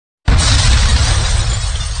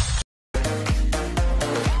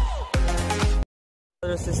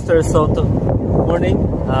brothers and sisters, so good morning.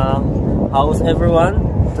 How's everyone?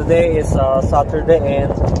 Today is Saturday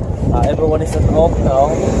and everyone is at home now,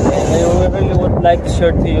 and I really would like to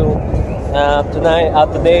share to you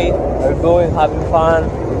today we're going having fun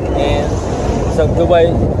and sa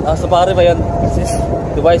Dubai. Sa Pare ba yan? Sis?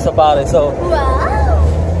 Dubai sa Pare. So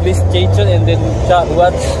please stay tuned and then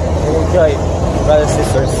watch and enjoy, brothers and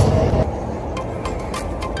sisters.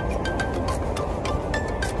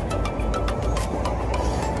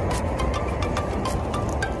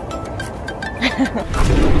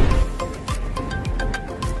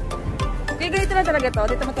 Okay, ganito na talaga to.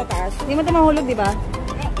 Dito matataas. Hindi mo ito mahulog, di ba?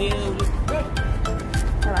 Hindi mahulog.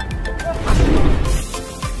 Tama.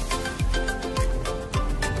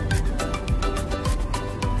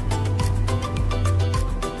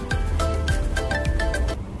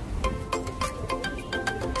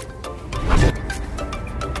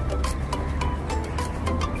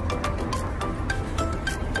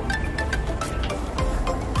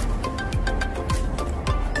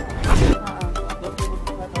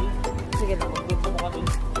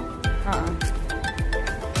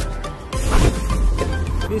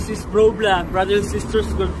 This is Bro Black, brothers and sisters,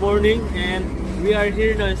 good morning, and we are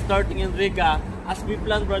here now starting in Riga. As we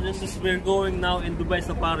planned, brothers and sisters, we're going now in Dubai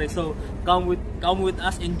Safari, so come with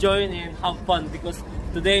us, enjoy and have fun, because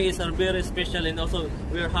today is a very special, and also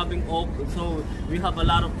we are having hope, so we have a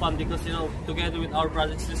lot of fun because, you know, together with our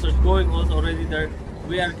brothers and sisters going also already there,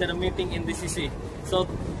 we are gonna meeting in the CC. So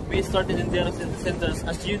we started in the centers.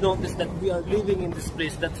 As you notice that we are living in this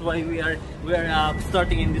place, that's why we are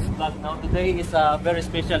starting in this vlog now. Today is very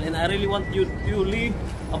special, and I really want you to read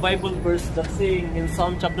a Bible verse that's saying in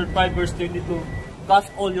Psalm chapter 5 verse 22,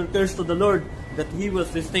 cast all your cares to the Lord, that He will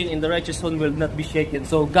sustain, and the righteous one will not be shaken.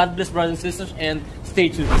 So God bless, brothers and sisters, and stay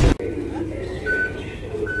tuned.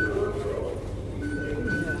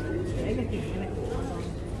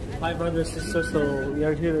 Hi brothers and sisters, so we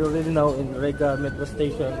are here already now in Riga metro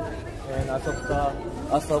station, and as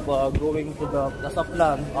of going to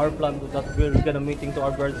our plan to that we're gonna meeting to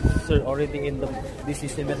our brothers and sisters already in the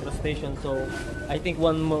DCC metro station. So I think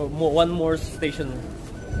one more station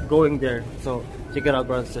going there. So check it out,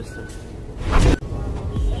 brothers and sisters.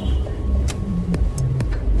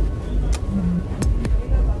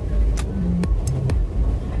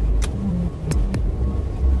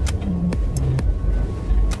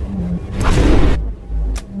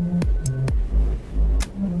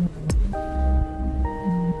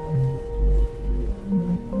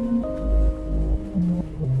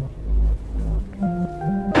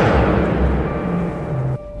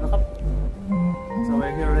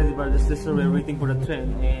 So we're waiting for the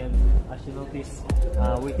train, and as you notice,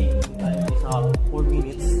 waiting time is 4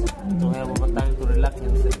 minutes, so we have more time to relax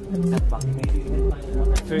and sit back. Maybe we can find a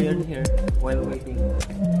cafeteria here while waiting.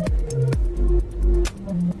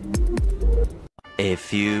 A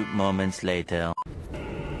few moments later.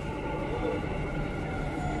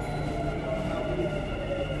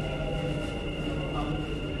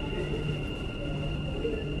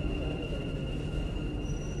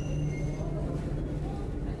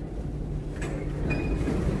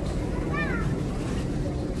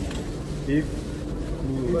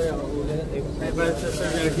 My brothers and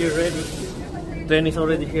sisters are here ready. Train is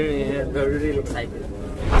already here, and we're really excited.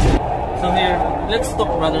 So here, let's talk,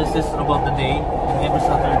 brothers and sisters, about the day. And every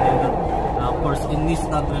Saturday, of course, in this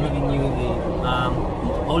not really new day,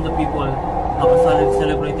 all the people are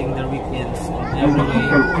celebrating their weekends every day,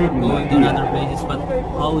 going to other places. But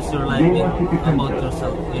how is your life about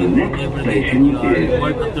yourself in every day that you are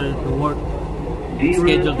work after the work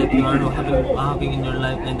schedule that you are having in your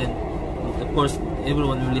life, and then of course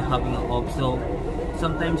everyone really having a hope. So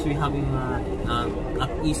sometimes we having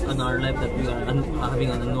at ease on our life that we are having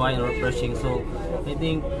an unwind or refreshing. So I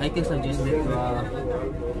think I can suggest that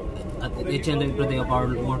at each and every day of our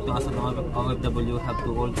work to us at OFW have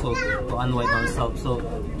to also to unwind ourselves. So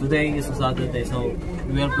today is a Saturday, so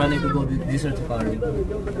we are planning to go to desert safari.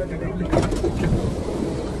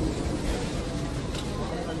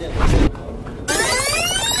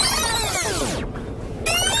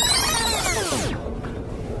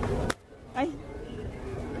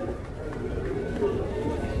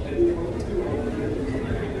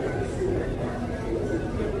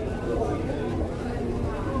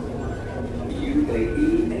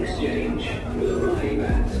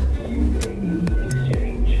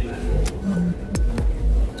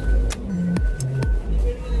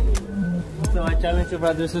 So I challenge you,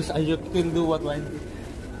 brothers, as you can do what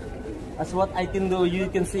I can do, you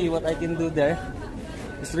can see what I can do there.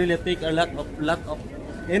 It's really take a lot of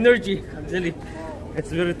energy. Actually,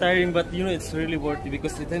 it's very tiring, but you know it's really worth it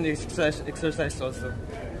because it is exercise also.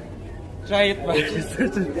 Try it, brothers and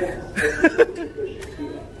sisters.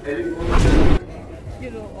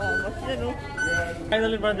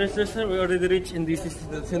 Finally, brothers and sisters, we already reached, and this is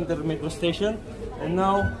the center metro station. And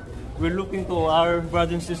now we're looking to our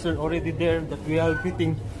brother and sister already there that we are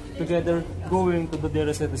meeting together, going to the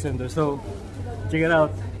Dera City Center. So check it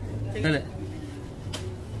out.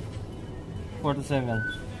 47.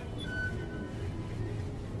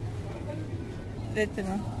 Dito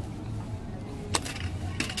na.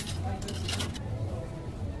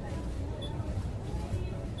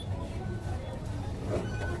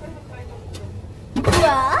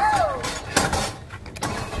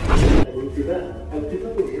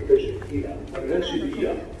 الخطط التشغيلية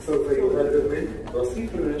الراشدية سوف يقدم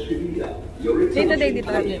رصيف الراشدية.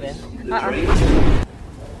 Dito lang.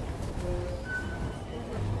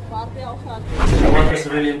 Water is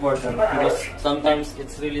really important because sometimes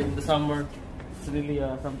it's really in the summer, it's really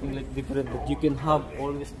something like different that you can have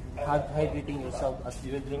always hydrating yourself as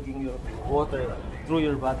you're drinking your water through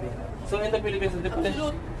your body. So in the Philippines,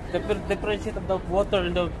 the differentiate of the water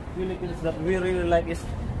in the Philippines that we really like is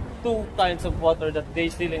two kinds of water that they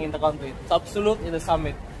selling in the country. It's absolute and the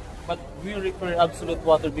summit. But we require absolute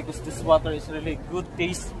water because this water is really good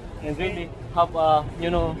taste and really have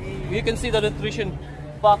you can see the nutrition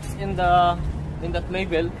box in that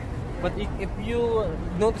label. But if you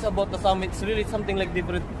notice about the summit, it's really something like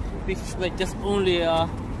different. This is like just only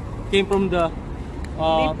came from the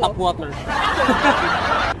tap water.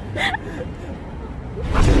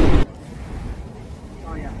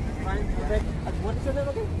 What's your name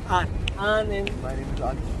again? Ann. My name is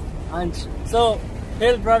Anj. So,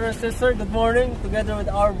 hey brothers and sisters, good morning. Together with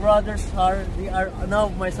our brothers, they are now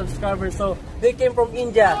my subscribers. So, they came from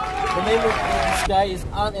India. The name of this guy is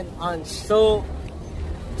Ann and Anj. So,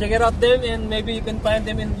 check it out them, and maybe you can find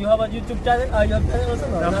them in. You have a YouTube channel? You have channel also?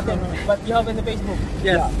 No, nothing. But you have in the Facebook.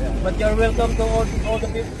 Yes. Yeah. But you're welcome to all the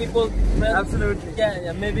people. Absolutely.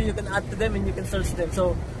 Yeah. Maybe you can add to them and you can search them.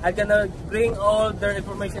 So I can bring all their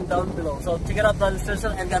information down below. So check it out, brothers and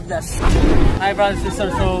sisters, and God bless. Hi, brothers and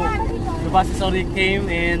sisters. So the buses already came,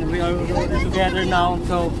 and we are together now.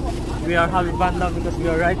 So we are having fun now because we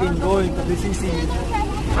are riding going to the CC.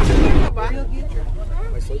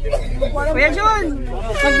 Kuya Jun!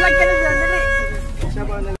 Mag-vlog ka na dyan, dali!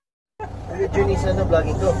 Jun, isa na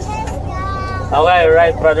vlogging ko. Okay,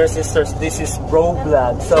 right, brothers and sisters, this is Bro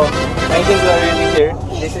Vlog. So, I think we are really here.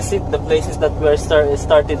 This is it, the places that we are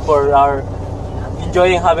started for our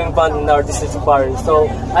enjoying having fun in our Disney Safari. So,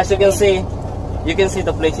 as you can see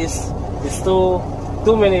the places. It's too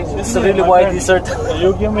many. It's a really wide desert.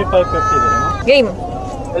 You give me 550. Game!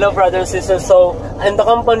 Hello, brothers and sisters. So, in the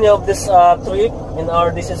company of this trip, in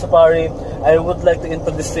our Disney Safari, I would like to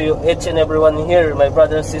introduce to you each and everyone here, my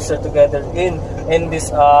brother and sister, together in this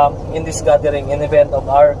gathering, an event of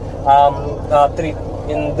our trip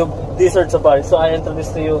in the Desert Safari. So, I introduce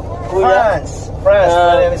to you France.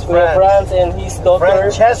 My name is Franz and his daughter.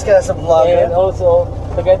 Francesca is a vlogger. And also,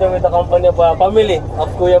 together with the company of family of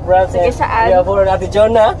Kuya Franz, and we have our Ate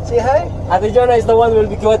Jonah. Say hi. Ate Jonah is the one we'll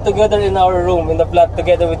be going together in our room in the flat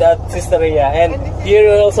together with that Sister Rhea. And here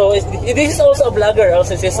also this is also a vlogger,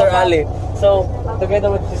 also Sister Ali. So together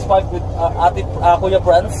with his wife, with Kuya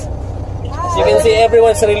Franz. As you can see,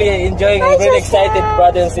 everyone's really enjoying and really excited,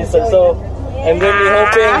 brother and sister. So I'm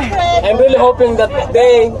really hoping that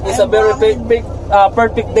day is a very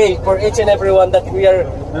perfect day for each and everyone, that we are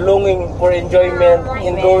longing for enjoyment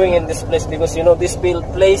in going in this place, because you know this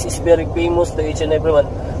place is very famous to each and everyone.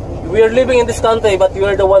 We are living in this country, but we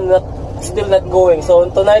are the one that still not going. So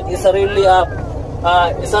tonight is a really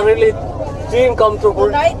dream come true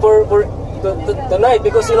for tonight,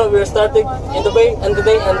 because you know we are starting in the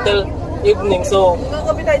day until evening. So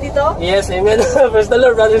yes, amen. Praise the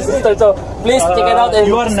Lord, brothers and sisters. So please check it out. And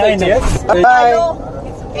you are 9, yes? Bye.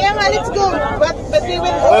 Yeah, man, it's good. But we will.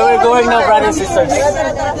 Where we're going now, brothers and sisters?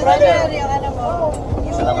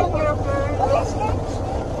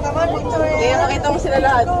 Kaya makita mo sila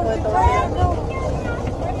lahat.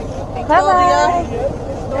 Bye-bye!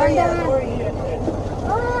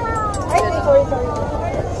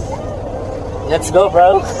 Let's go,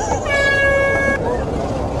 bro.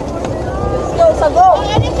 Sago!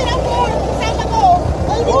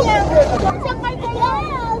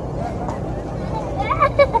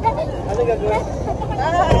 Ano gagawin?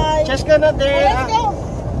 Cheska not there.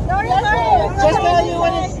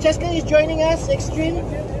 Cheska is joining us. Extreme.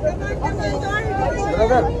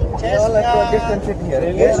 Brother, Cheska. Different city here.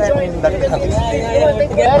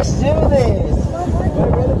 Let's do this.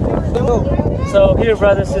 So here,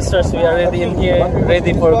 brothers and sisters, we are ready in here,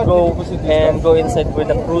 ready for go inside with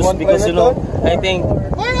the cruise because you know, I think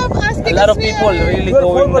a lot of people really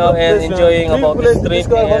going now and enjoying about this trip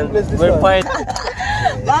and we're fine.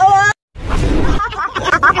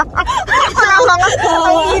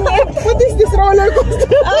 What is this roller coaster?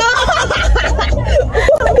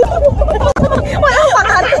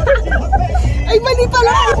 Ay, mali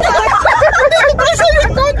pala. Nasa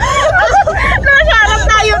likod. Nasa harap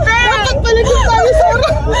tayo, te. Dapat paligid tayo sa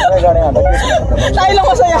harap. Tayo lang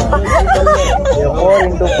masaya. 4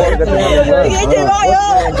 into 4. Sige, Jay, kayo.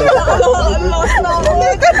 Lost na ako.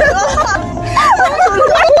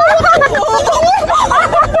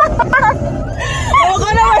 Baka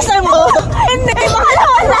na first time mo. Hindi,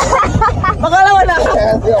 baka na wala.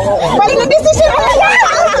 Balik na decision.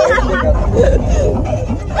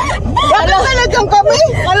 Kala talagang kami.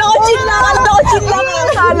 Kala ko chill lang. Kala ko chill lang.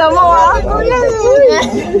 Kala mo ah.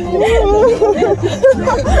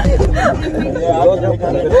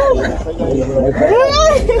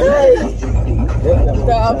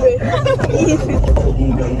 Grabe.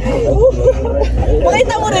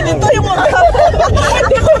 Pakita mo rin ito yung mga.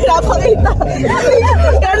 Hindi ko pinapakita.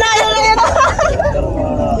 Yan na.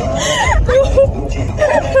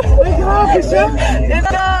 Ay, grabe siya.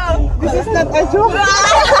 Ito. This is not a joke.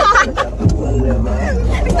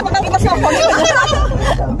 Ito pa kami mas kapag.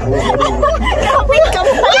 Kapit ka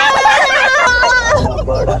mo.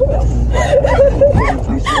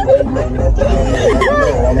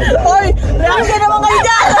 Hoy, reaction naman kayo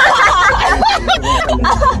dyan.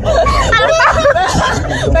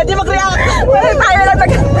 Pwede mag-react. Pwede tayo lang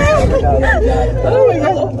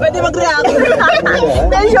pwede mag-react.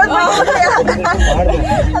 Tension mo mag-react.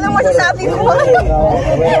 Anong masasabi mo?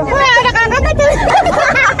 Wala, nakakatagal.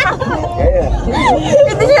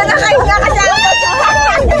 Hindi sila nakahinga kasi apat sila.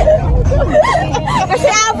 Kasi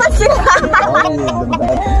apat sila.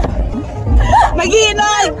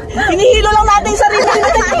 Mag-iinay! Hinihilo lang natin yung sarili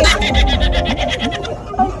natin eh.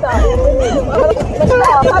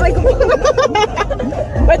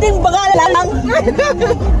 Pwede yung bagala lang.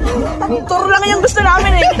 Tour lang yung gusto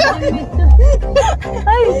namin eh.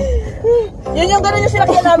 Ay, yun yung gano'n yung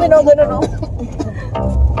sinakyan namin o, gano'n o.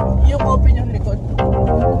 Yung open yung likod.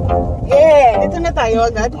 Yeah! Dito na tayo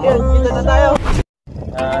agad. Dito na tayo.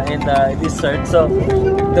 This start. So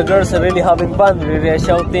the girls are really having fun, really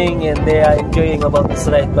shouting and they are enjoying about this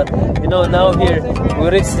ride. But you know, now here we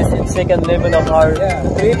reached this second level of our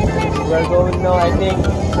trip. We are going now, I think,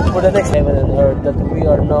 for the next level on earth that we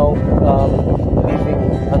are now living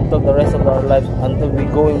until the rest of our lives, until we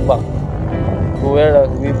going back to where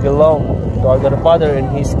we belong, to our God Father in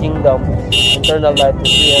His kingdom, eternal life to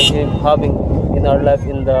see and Him having in our life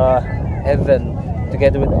in the heaven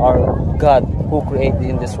together with our God who created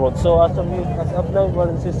in this world. So as of now,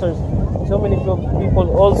 brothers and sisters, so many people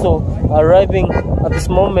also arriving at this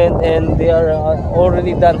moment, and they are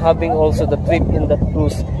already done having also the trip in the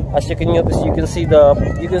cruise. As you can notice, you can see the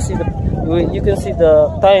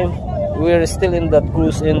time. We're still in that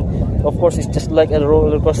cruise, and of course it's just like a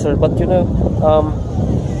roller coaster. But you know,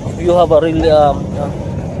 if you have a really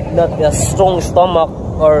not a strong stomach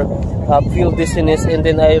or feel dizziness, and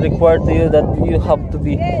then I require to you that you have to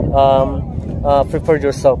be prepared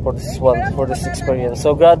yourself for this experience.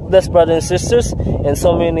 So God bless, brothers and sisters, and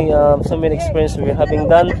so many experiences we're having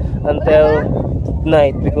done until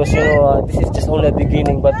night, because you know this is just only a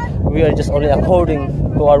beginning, but we are just only according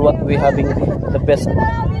to our what we having the best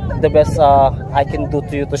I can do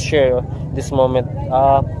to you to share this moment.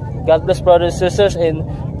 God bless, brothers and sisters, and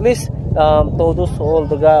please to all those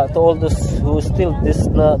who still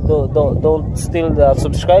don't still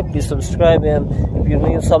subscribe, please subscribe. And if you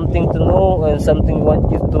need something to know and something you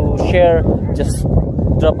want you to share, just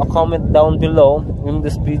drop a comment down below in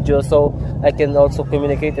this video so I can also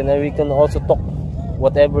communicate, and we can also talk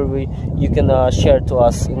whatever you can share to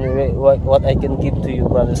us in what I can give to you,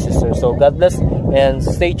 brothers and sisters. So God bless and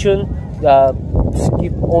stay tuned.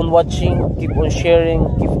 Keep on watching, keep on sharing,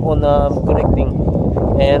 keep on connecting,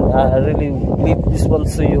 and I really leave this one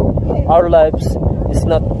to you. Our lives is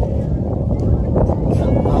not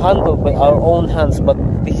handled by our own hands, but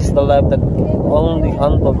this is the life that only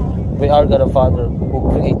handled by our God Father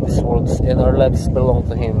who created this world, and our lives belong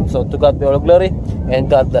to Him. So to God be all glory, and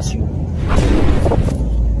God bless you.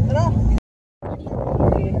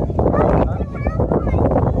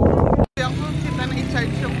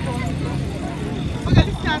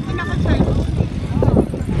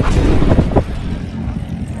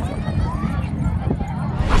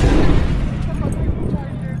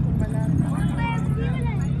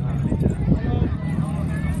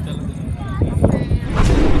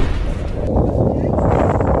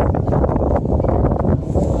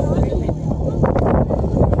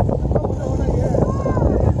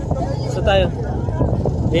 Dito tayo.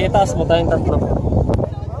 Itaas mo tayong tatlo.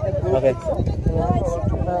 Okay.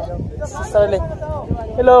 Starlight.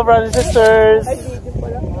 Hello, brothers and sisters.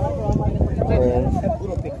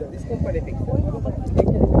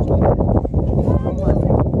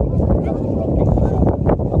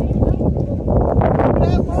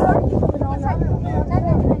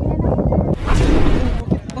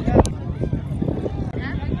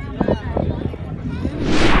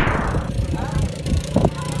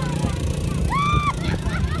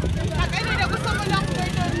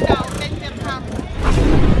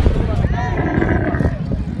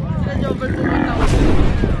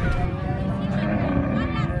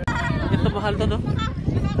 Ito mahal to, no?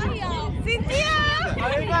 Cynthia!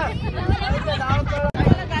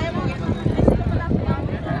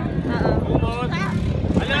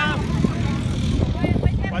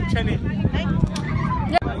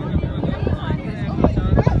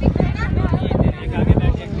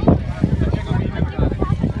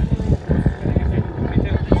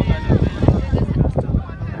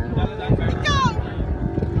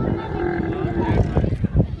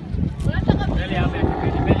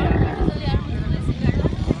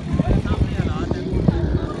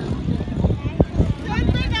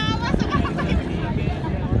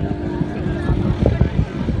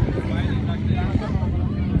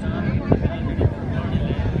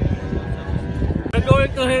 We're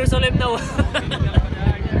going to Jerusalem now.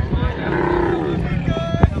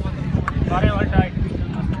 Sorry, one time.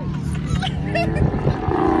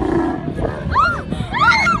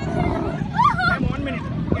 One minute.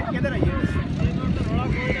 Get there, yes.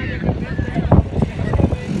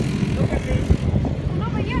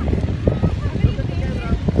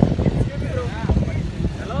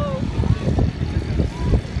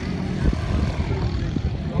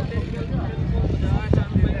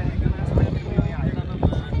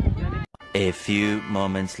 A few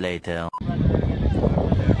moments later.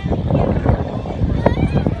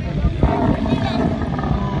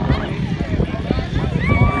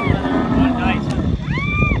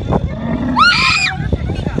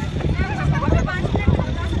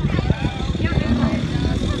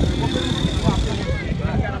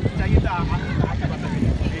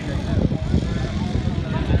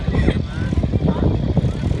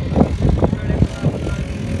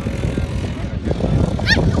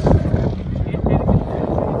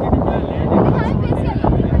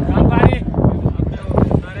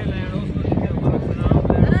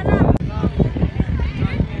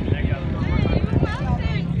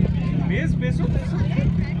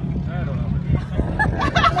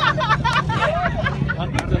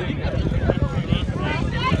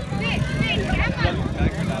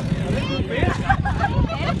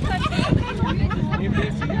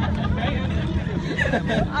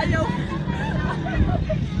 Ayaw.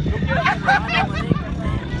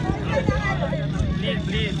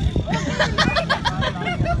 Please.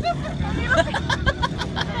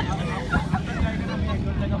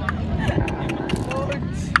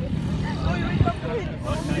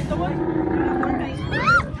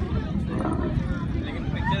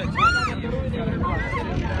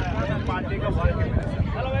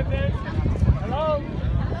 Hello, my friends. Hello.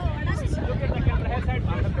 Look at the camera. Head side.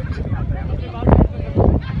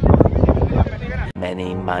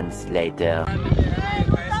 Many months later.